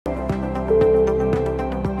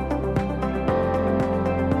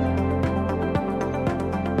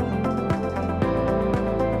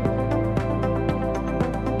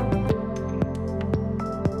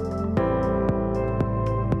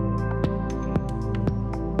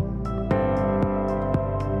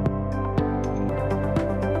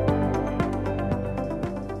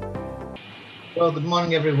Well, good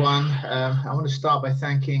morning, everyone. I want to start by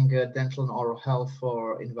thanking Dental and Oral Health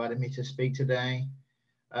for inviting me to speak today.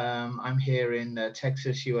 I'm here in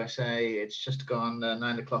Texas, USA. It's just gone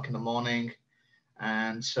 9 o'clock in the morning.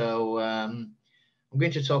 And so I'm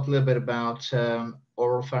going to talk a little bit about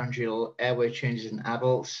oropharyngeal airway changes in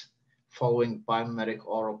adults following biomimetic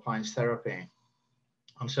oral appliance therapy.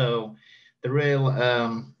 And so the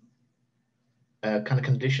real kind of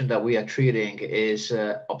condition that we are treating is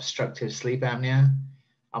obstructive sleep apnea.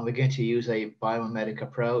 And we're going to use a biomimetic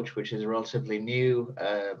approach, which is a relatively new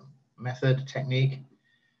technique.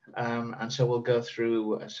 And so we'll go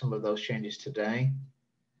through some of those changes today.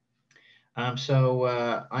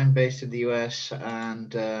 I'm based in the US,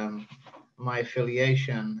 and my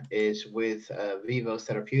affiliation is with Vivos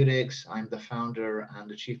Therapeutics. I'm the founder and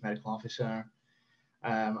the chief medical officer.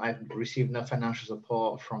 I've received no financial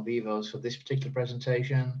support from Vivos for this particular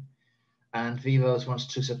presentation, and Vivos wants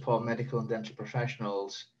to support medical and dental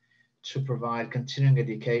professionals to provide continuing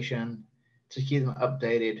education, to keep them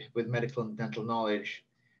updated with medical and dental knowledge,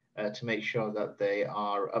 to make sure that they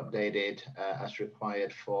are updated as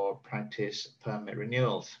required for practice permit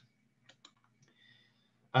renewals.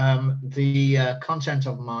 The content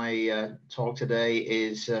of my talk today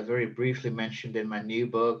is very briefly mentioned in my new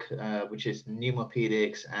book, which is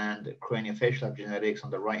Pneumopedics and Craniofacial Epigenetics, on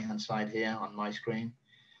the right-hand side here on my screen.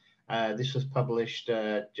 This was published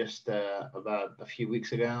just about a few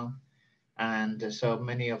weeks ago. And so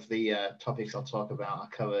many of the topics I'll talk about are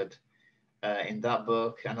covered in that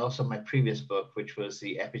book, and also my previous book, which was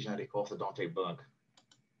the Epigenetic Orthodontic book.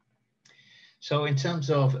 So in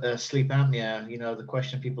terms of sleep apnea, the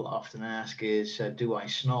question people often ask is, do I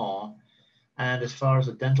snore? And as far as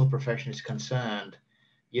the dental profession is concerned,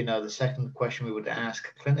 the second question we would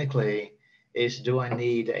ask clinically is, do I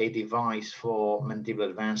need a device for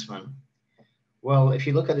mandibular advancement? Well, if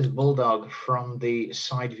you look at this bulldog from the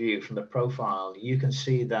side view, from the profile, you can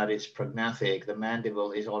see that it's prognathic. The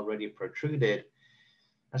mandible is already protruded.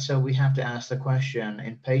 And so we have to ask the question,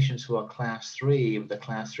 in patients who are class 3 with the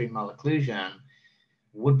class 3 malocclusion,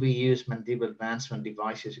 would we use mandibular advancement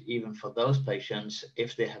devices even for those patients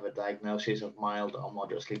if they have a diagnosis of mild or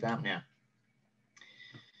moderate sleep apnea?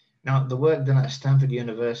 Now, the work done at Stanford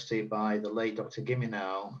University by the late Dr.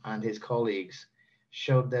 Gimino and his colleagues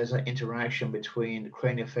showed there's an interaction between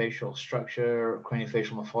craniofacial structure,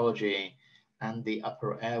 craniofacial morphology, and the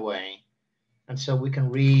upper airway. And so we can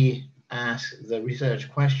ask the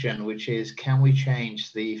research question, which is, can we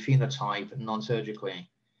change the phenotype non-surgically?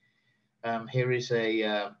 Here is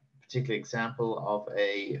a particular example of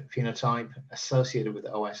a phenotype associated with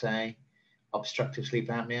OSA, obstructive sleep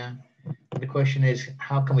apnea. And the question is,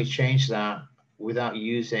 how can we change that without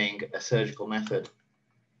using a surgical method?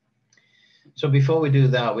 So before we do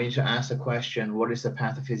that, we need to ask the question, what is the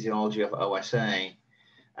pathophysiology of OSA?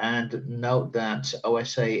 And note that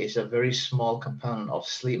OSA is a very small component of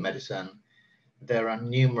sleep medicine. There are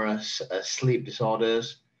numerous sleep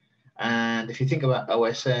disorders. And if you think about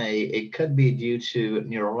OSA, it could be due to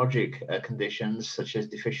neurologic conditions such as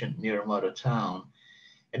deficient neuromotor tone.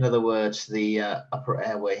 In other words, the upper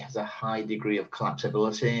airway has a high degree of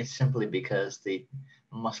collapsibility simply because the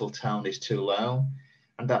muscle tone is too low.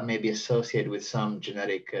 And that may be associated with some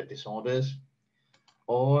genetic disorders.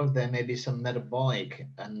 Or there may be some metabolic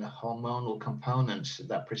and hormonal components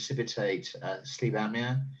that precipitate sleep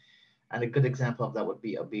apnea. And a good example of that would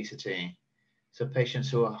be obesity. So patients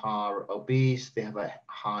who are obese, they have a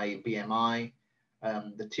high BMI,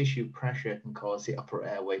 the tissue pressure can cause the upper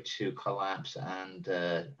airway to collapse and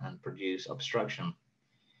produce obstruction.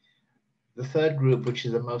 The third group, which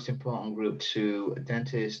is the most important group to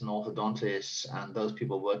dentists and orthodontists and those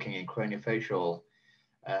people working in craniofacial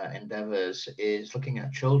endeavors, is looking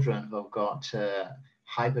at children who have got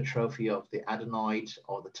hypertrophy of the adenoids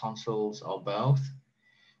or the tonsils or both,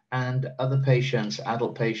 and other patients,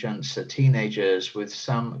 adult patients, teenagers with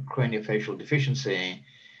some craniofacial deficiency.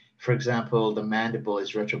 For example, the mandible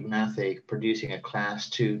is retrognathic, producing a class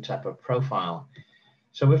 2 type of profile.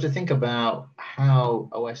 So we have to think about how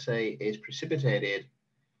OSA is precipitated,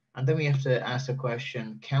 and then we have to ask the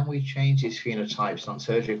question, can we change these phenotypes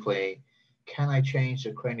non-surgically? Can I change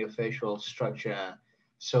the craniofacial structure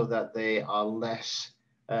so that they are less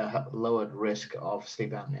lowered risk of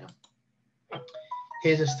sleep apnea?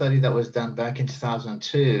 Here's a study that was done back in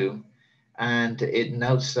 2002, and it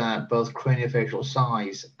notes that both craniofacial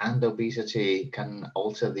size and obesity can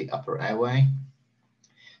alter the upper airway.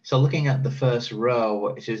 So looking at the first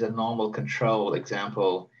row, which is a normal control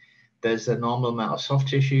example, there's a normal amount of soft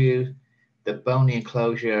tissue, the bony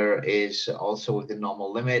enclosure is also within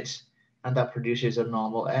normal limits, and that produces a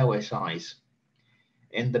normal airway size.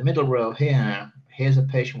 In the middle row here, here's a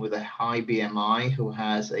patient with a high BMI who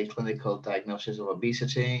has a clinical diagnosis of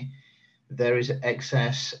obesity. There is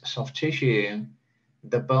excess soft tissue.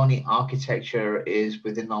 The bony architecture is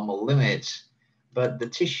within normal limits, but the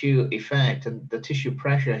tissue effect and the tissue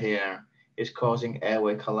pressure here is causing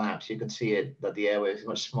airway collapse. You can see it, that the airway is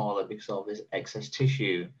much smaller because of this excess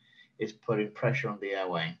tissue is putting pressure on the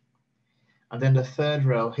airway. And then the third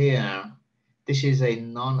row here, this is a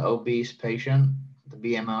non-obese patient. The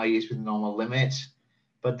BMI is within normal limits,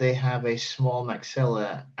 but they have a small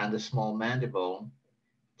maxilla and a small mandible,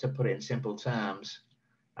 to put it in simple terms.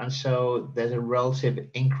 And so there's a relative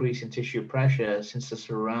increase in tissue pressure since the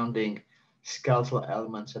surrounding skeletal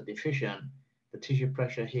elements are deficient. The tissue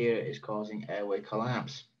pressure here is causing airway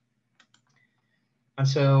collapse. And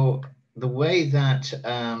so the way that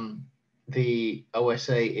the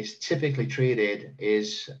OSA is typically treated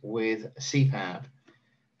is with CPAP,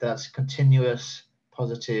 that's continuous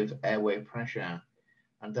positive airway pressure.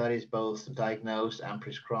 And that is both diagnosed and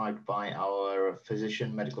prescribed by our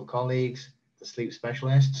physician medical colleagues, the sleep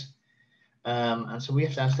specialists. And so we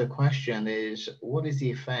have to ask the question is, what is the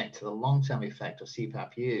effect, the long-term effect of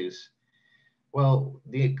CPAP use? Well,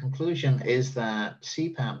 the conclusion is that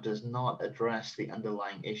CPAP does not address the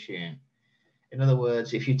underlying issue. In other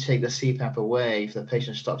words, if you take the CPAP away, if the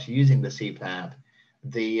patient stops using the CPAP,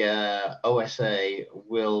 the OSA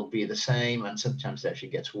will be the same and sometimes it actually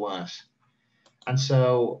gets worse. And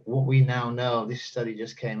so what we now know, this study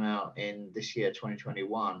just came out in this year,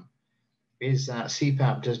 2021, is that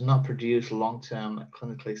CPAP does not produce long-term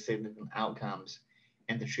clinically significant outcomes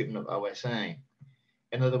in the treatment of OSA.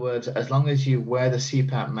 In other words, as long as you wear the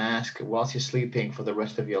CPAP mask whilst you're sleeping for the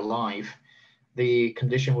rest of your life, the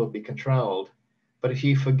condition will be controlled. But if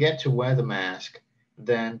you forget to wear the mask,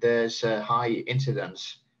 then there's a high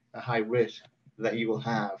incidence, a high risk that you will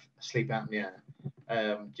have sleep apnea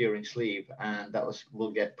during sleep, and that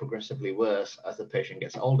will get progressively worse as the patient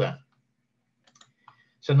gets older.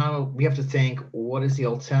 So now we have to think, what is the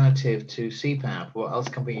alternative to CPAP? What else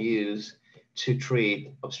can we use to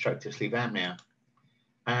treat obstructive sleep apnea?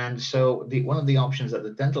 And so one of the options that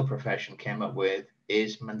the dental profession came up with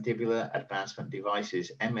is mandibular advancement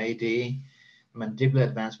devices, MAD, mandibular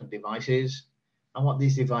advancement devices. And what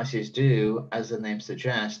these devices do, as the name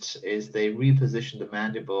suggests, is they reposition the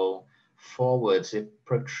mandible forwards, they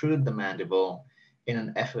protrude the mandible in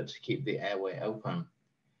an effort to keep the airway open.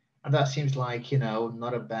 And that seems like,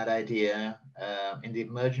 not a bad idea. In the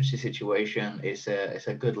emergency situation, it's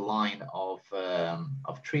a good line of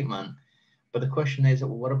treatment. But the question is,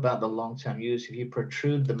 what about the long-term use? If you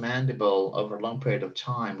protrude the mandible over a long period of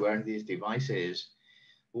time wearing these devices,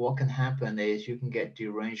 what can happen is you can get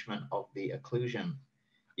derangement of the occlusion.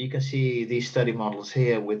 You can see these study models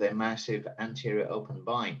here with a massive anterior open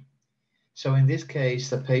bite. So in this case,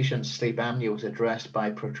 the patient's sleep apnea was addressed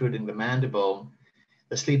by protruding the mandible.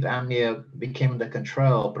 The sleep apnea became under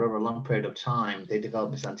control, but over a long period of time, they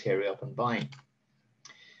developed this anterior open bite.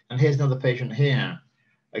 And here's another patient here,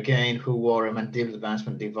 again, who wore a mandibular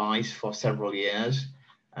advancement device for several years,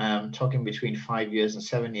 talking between 5 years and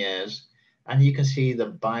 7 years. And you can see the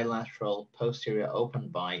bilateral posterior open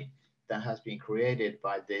bite that has been created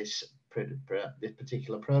by this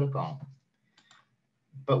particular protocol.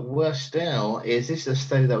 But worse still is, this is a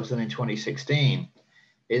study that was done in 2016,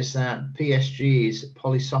 is that PSG's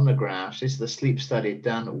polysomnographs, this is the sleep study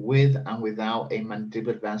done with and without a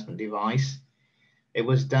mandibular advancement device. It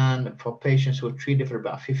was done for patients who were treated for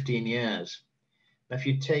about 15 years. Now, if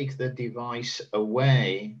you take the device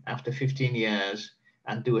away after 15 years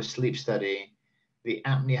and do a sleep study, the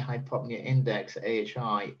apnea-hypopnea index,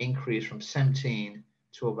 AHI, increased from 17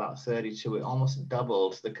 to about 32. It almost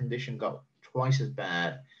doubled. The condition got twice as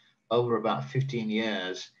bad over about 15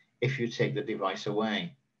 years if you take the device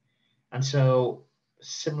away. And so,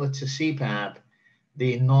 similar to CPAP,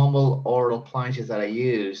 the normal oral appliances that are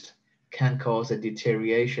used can cause a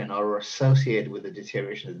deterioration or are associated with the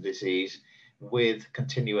deterioration of the disease with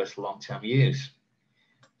continuous long-term use.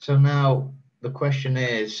 So now the question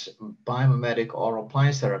is, biomimetic oral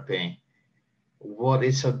appliance therapy, what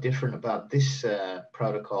is so different about this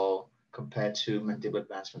protocol compared to mandibular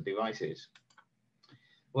advancement devices?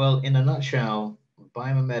 Well, in a nutshell,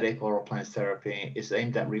 biomimetic oral appliance therapy is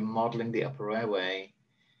aimed at remodeling the upper airway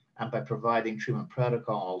and by providing treatment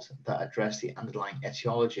protocols that address the underlying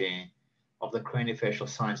etiology of the craniofacial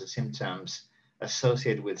signs and symptoms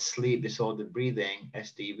associated with sleep disordered breathing,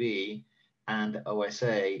 SDB, and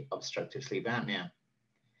OSA, obstructive sleep apnea.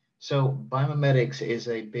 So biomimetics is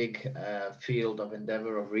a big field of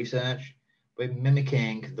endeavor of research. We're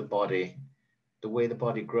mimicking the body. the way the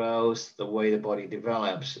body grows, the way the body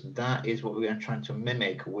develops. That is what we are trying to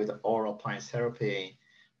mimic with oral appliance therapy.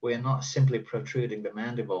 We are not simply protruding the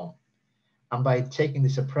mandible. And by taking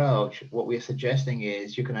this approach, what we're suggesting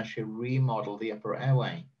is you can actually remodel the upper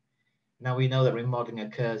airway. Now we know that remodeling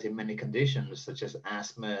occurs in many conditions such as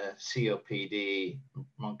asthma, COPD,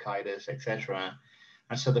 bronchitis, etc.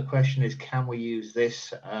 And so the question is, can we use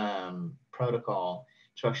this protocol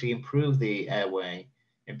to actually improve the airway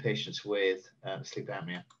in patients with sleep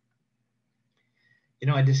apnea? You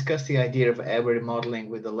know, I discussed the idea of airway remodeling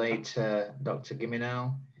with the late Dr.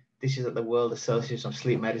 Gimino. This is at the World Association of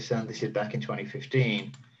Sleep Medicine. This is back in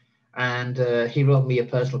 2015. And he wrote me a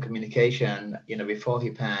personal communication, you know, before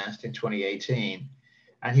he passed in 2018.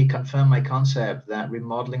 And he confirmed my concept that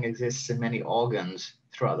remodeling exists in many organs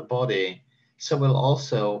throughout the body. So will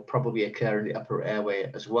also probably occur in the upper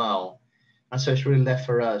airway as well. And so it's really left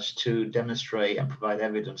for us to demonstrate and provide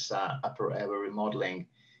evidence that upper airway remodeling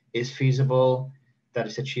is feasible, that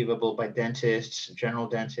it's achievable by dentists, general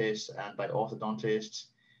dentists, and by orthodontists,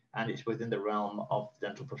 and it's within the realm of the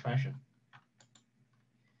dental profession.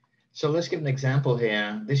 So let's give an example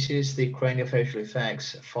here. This is the craniofacial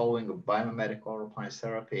effects following biomimetic oral appliance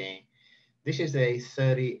therapy. This is a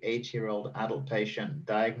 38-year-old adult patient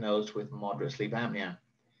diagnosed with moderate sleep apnea.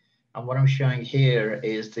 And what I'm showing here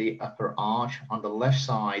is the upper arch. On the left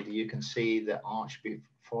side, you can see the arch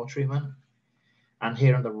before treatment. And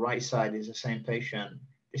here on the right side is the same patient.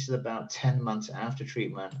 This is about 10 months after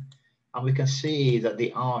treatment. And we can see that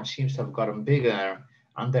the arch seems to have gotten bigger,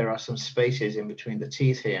 and there are some spaces in between the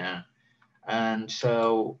teeth here. And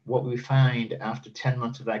so what we find after 10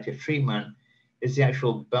 months of active treatment is the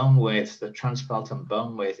actual bone width, the transpalatal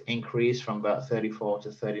bone width, increased from about 34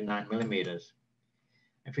 to 39 millimeters.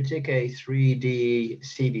 If we take a 3D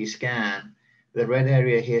CD scan, the red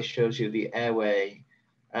area here shows you the airway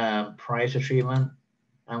prior to treatment.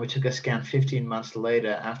 And we took a scan 15 months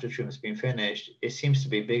later after treatment's been finished. It seems to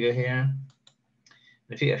be bigger here. And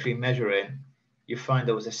if you actually measure it, you find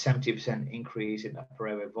there was a 70% increase in upper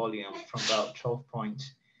airway volume from about 12.9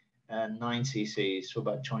 cc's to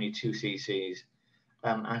about 22 cc's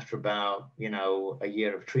after about, you know, a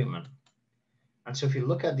year of treatment. And so if you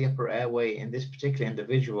look at the upper airway in this particular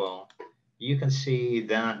individual, you can see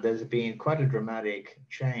that there's been quite a dramatic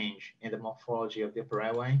change in the morphology of the upper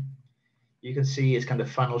airway. You can see it's kind of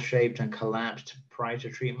funnel shaped and collapsed prior to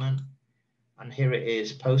treatment. And here it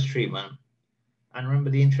is post-treatment. And remember,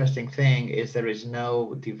 the interesting thing is there is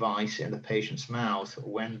no device in the patient's mouth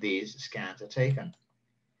when these scans are taken.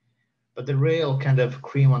 But the real kind of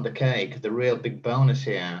cream on the cake, the real big bonus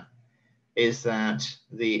here is that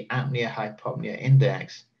the apnea-hypopnea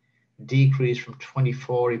index decreased from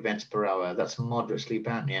 24 events per hour, that's moderate sleep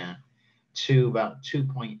apnea, to about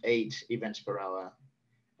 2.8 events per hour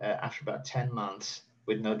after about 10 months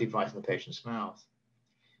with no device in the patient's mouth.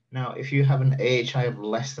 Now, if you have an AHI of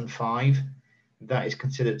less than 5, that is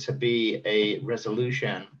considered to be a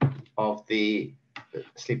resolution of the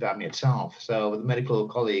sleep apnea itself. So the medical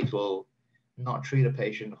colleagues will not treat a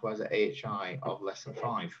patient who has an AHI of less than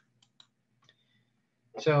 5.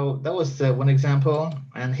 So that was one example.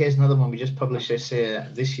 And here's another one. We just published this year,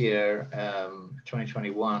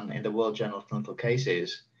 2021, in the World Journal of Clinical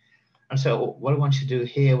Cases. And so what I want you to do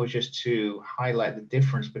here was just to highlight the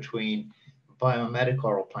difference between biomimetic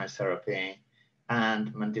oral appliance therapy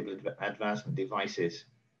and mandibular advancement devices.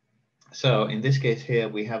 So in this case here,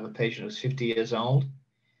 we have a patient who's 50 years old.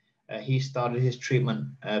 He started his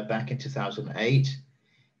treatment back in 2008.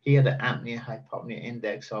 He had an apnea-hypopnea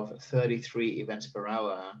index of 33 events per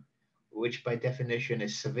hour, which by definition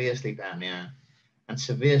is severe sleep apnea. And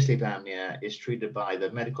severe sleep apnea is treated by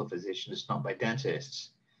the medical physicians, not by dentists.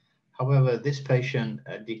 However, this patient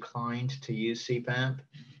declined to use CPAP.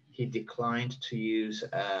 He declined to use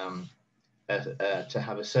to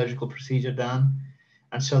have a surgical procedure done.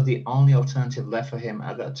 And so the only alternative left for him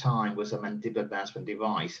at that time was a mandibular advancement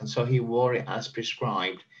device. And so he wore it as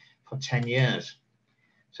prescribed for 10 years.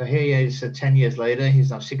 So here he is 10 years later,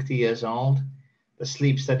 he's now 60 years old. The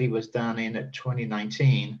sleep study was done in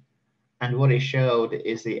 2019. And what it showed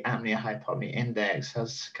is the apnea-hypopnea index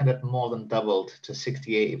has kind of more than doubled to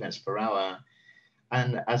 68 events per hour.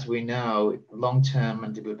 And as we know, long-term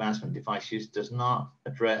mandibular advancement device use does not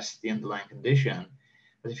address the underlying condition.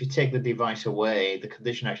 But if you take the device away, the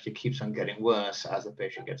condition actually keeps on getting worse as the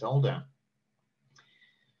patient gets older.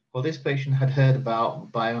 Well, this patient had heard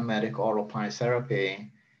about biomimetic oral appliance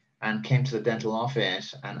therapy and came to the dental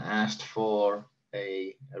office and asked for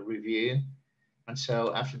a review. And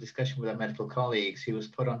so after discussion with our medical colleagues, he was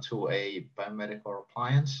put onto a biomimetic oral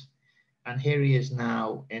appliance. And here he is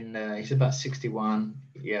now he's about 61.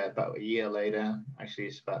 yeah, about a year later. Actually,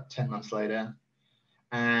 it's about 10 months later.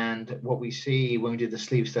 And what we see when we did the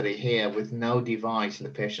sleep study here with no device in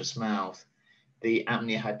the patient's mouth, the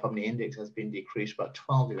apnea-hypopnea index has been decreased by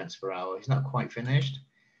 12 events per hour. He's not quite finished,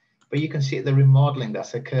 but you can see the remodeling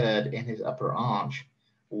that's occurred in his upper arch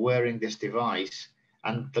wearing this device,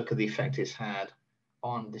 and look at the effect it's had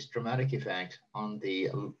on this dramatic effect on the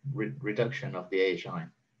reduction of the AHI.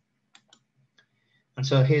 And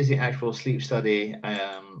so here's the actual sleep study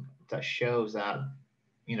that shows that,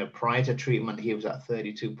 you know, prior to treatment, he was at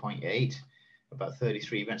 32.8, about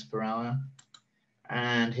 33 events per hour.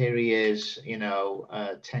 And here he is, you know,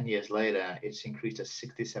 10 years later, it's increased to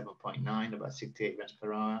 67.9, about 68 events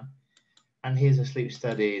per hour. And here's a sleep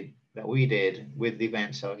study that we did with the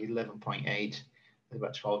events. So 11.8,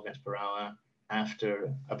 about 12 events per hour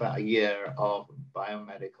after about a year of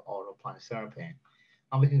biomedic oral appliance therapy.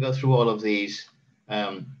 And we can go through all of these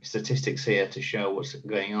statistics here to show what's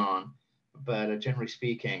going on. But generally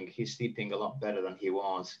speaking, he's sleeping a lot better than he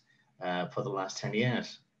was for the last 10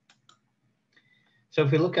 years. So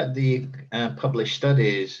if we look at the published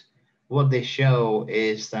studies, what they show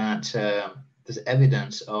is that there's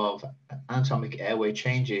evidence of anatomic airway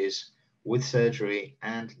changes with surgery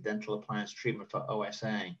and dental appliance treatment for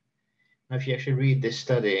OSA. Now, if you actually read this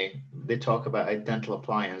study, they talk about a dental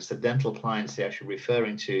appliance. The dental appliance they're actually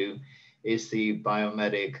referring to is the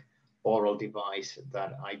biomedic oral device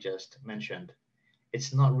that I just mentioned.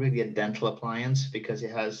 It's not really a dental appliance because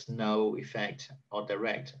it has no effect or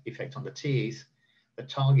direct effect on the teeth. The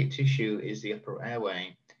target tissue is the upper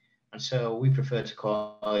airway. And so we prefer to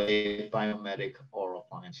call it a biomedic oral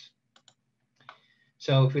appliance.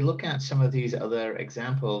 So if we look at some of these other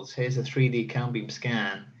examples, here's a 3D cone beam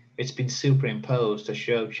scan. It's been superimposed to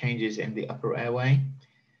show changes in the upper airway.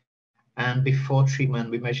 And before treatment,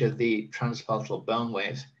 we measured the transpalatal bone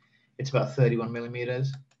width. It's about 31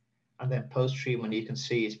 millimeters. And then post-treatment, you can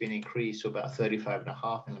see it's been increased to about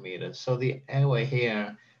 35.5 millimeters. So the airway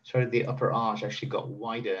here, the upper arch actually got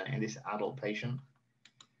wider in this adult patient.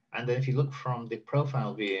 And then if you look from the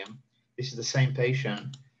profile view, this is the same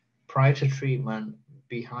patient. Prior to treatment,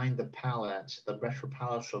 behind the palate, the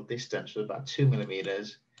retropalatal distance was about 2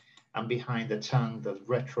 millimeters. And behind the tongue, the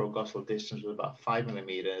retroglossal distance was about 5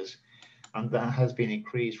 millimeters. And that has been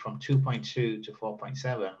increased from 2.2 to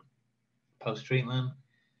 4.7 post-treatment,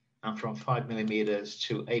 and from 5 millimeters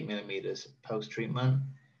to 8 millimeters post-treatment.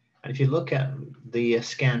 And if you look at the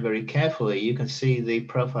scan very carefully, you can see the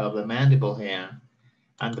profile of the mandible here.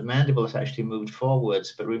 And the mandible has actually moved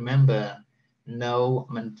forwards. But remember, no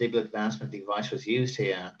mandibular advancement device was used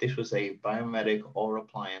here. This was a biomedic oral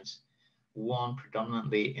appliance, one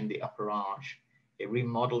predominantly in the upper arch. It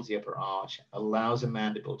remodels the upper arch, allows the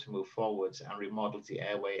mandible to move forwards, and remodels the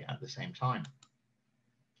airway at the same time.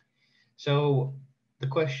 So the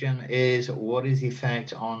question is, what is the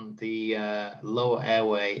effect on the lower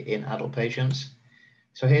airway in adult patients?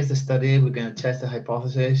 So here's the study. We're going to test the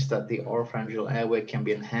hypothesis that the oropharyngeal airway can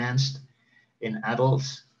be enhanced in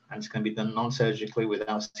adults, and it's going to be done non-surgically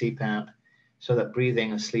without CPAP, so that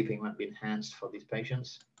breathing and sleeping might be enhanced for these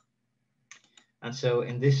patients. And so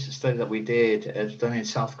in this study that we did, as done in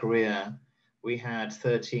South Korea, we had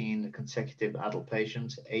 13 consecutive adult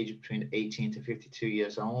patients aged between 18 to 52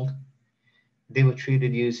 years old. They were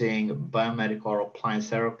treated using biomedical oral appliance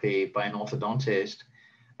therapy by an orthodontist,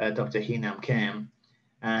 Dr. Hee-Nam Kim,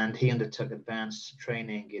 and he undertook advanced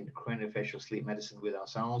training in craniofacial sleep medicine with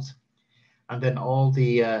ourselves. And then all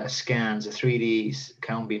the scans, the 3D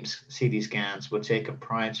cone beam CT scans, were taken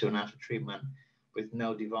prior to and after treatment with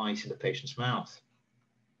no device in the patient's mouth.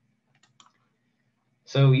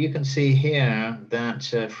 So you can see here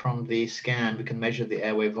that from the scan, we can measure the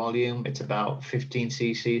airway volume. It's about 15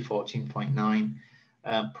 cc,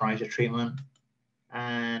 14.9 prior to treatment.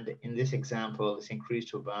 And in this example, it's increased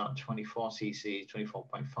to about 24 cc,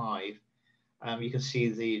 24.5. You can see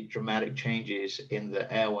the dramatic changes in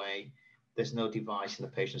the airway. There's no device in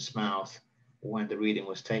the patient's mouth when the reading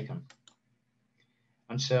was taken.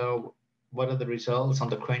 And so what are the results on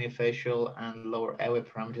the craniofacial and lower airway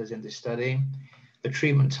parameters in this study? The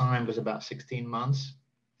treatment time was about 16 months.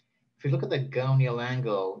 If you look at the gonial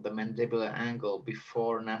angle, the mandibular angle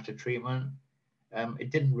before and after treatment,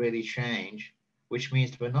 it didn't really change, which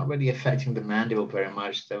means we're not really affecting the mandible very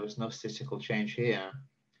much. There was no statistical change here.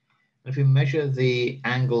 And if we measure the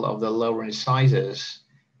angle of the lower incisors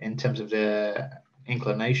in terms of the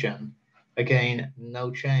inclination, again,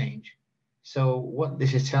 no change. So what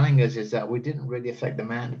this is telling us is that we didn't really affect the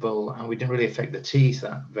mandible, and we didn't really affect the teeth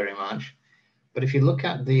very much. But if you look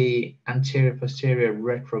at the anterior posterior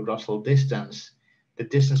retroglossal distance, the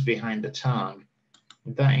distance behind the tongue,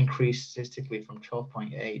 That increased statistically from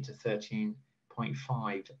 12.8 to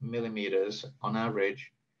 13.5 millimeters on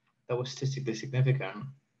average. That was statistically significant. And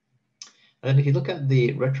then if you look at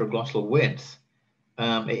the retroglossal width,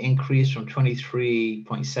 it increased from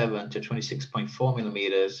 23.7 to 26.4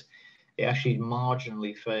 millimeters. It actually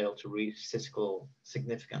marginally failed to reach statistical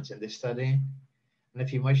significance in this study. And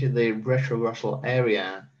if you measure the retroglossal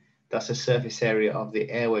area, that's the surface area of the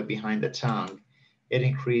airway behind the tongue, it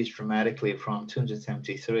increased dramatically from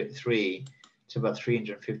 273 to about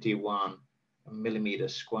 351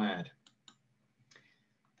 millimeters squared.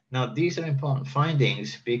 Now, these are important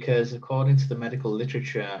findings because according to the medical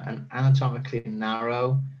literature, an anatomically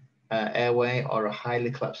narrow airway or a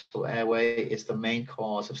highly collapsible airway is the main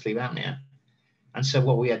cause of sleep apnea. And so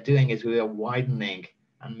what we are doing is we are widening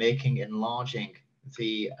and enlarging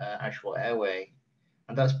the actual airway.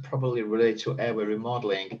 And that's probably related to airway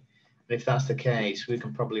remodeling. And if that's the case, we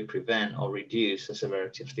can probably prevent or reduce the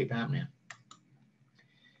severity of sleep apnea.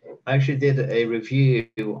 I actually did a review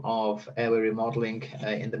of airway remodeling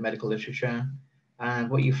in the medical literature. And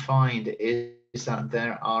what you find is that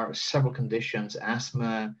there are several conditions: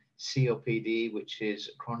 asthma, COPD, which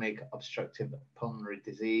is chronic obstructive pulmonary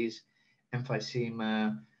disease,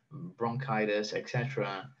 emphysema, bronchitis,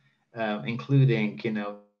 etc., including,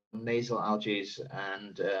 nasal allergies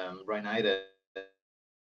and rhinitis.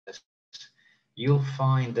 You'll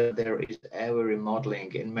find that there is airway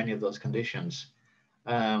remodeling in many of those conditions.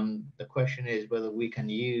 The question is whether we can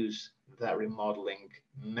use that remodeling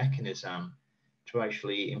mechanism to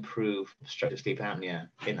actually improve obstructive sleep apnea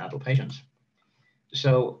in adult patients.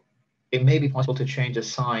 So it may be possible to change the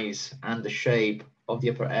size and the shape of the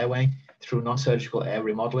upper airway through non-surgical air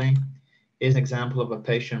remodeling. Here's an example of a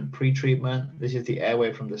patient pre-treatment. This is the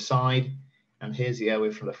airway from the side, and here's the airway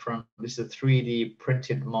from the front. This is a 3D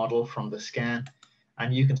printed model from the scan,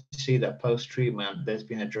 and you can see that post-treatment, there's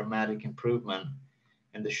been a dramatic improvement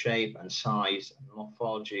in the shape and size and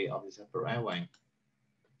morphology of this upper airway.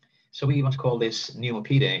 So we want to call this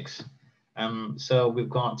pneumopedics. So we've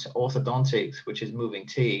got orthodontics, which is moving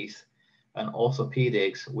teeth, and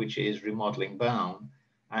orthopedics, which is remodeling bone,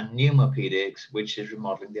 and pneumopedics, which is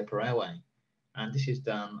remodeling the upper airway. And this is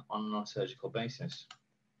done on a non-surgical basis.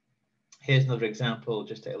 Here's another example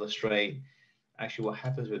just to illustrate actually what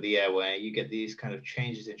happens with the airway. You get these kind of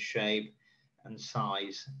changes in shape and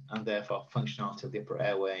size, and therefore functionality of the upper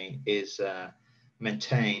airway is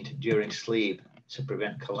maintained during sleep to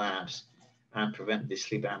prevent collapse and prevent the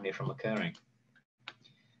sleep apnea from occurring.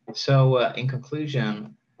 So in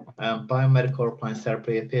conclusion, biomedical oral appliance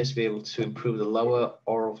therapy appears to be able to improve the lower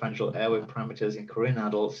oropharyngeal airway parameters in Korean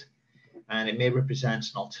adults, and it may represent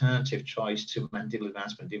an alternative choice to mandibular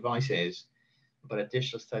advancement devices, but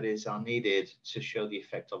additional studies are needed to show the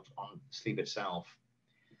effect on sleep itself.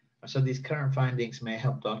 So these current findings may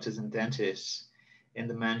help doctors and dentists in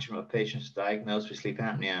the management of patients diagnosed with sleep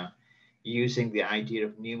apnea using the idea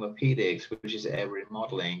of pneumopedics, which is airway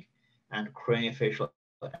remodeling, and craniofacial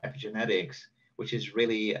epigenetics, which is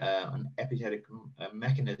really an epigenetic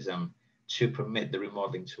mechanism to permit the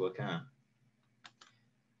remodeling to occur.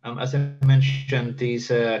 As I mentioned, these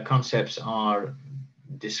concepts are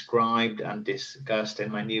described and discussed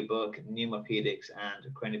in my new book, Pneumopedics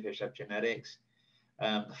and Craniofacial Epigenetics.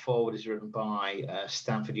 The foreword is written by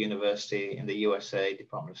Stanford University in the USA,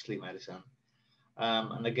 Department of Sleep Medicine.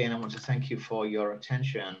 And again, I want to thank you for your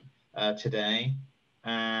attention today.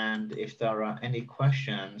 And if there are any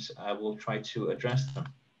questions, I will try to address them.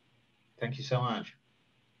 Thank you so much.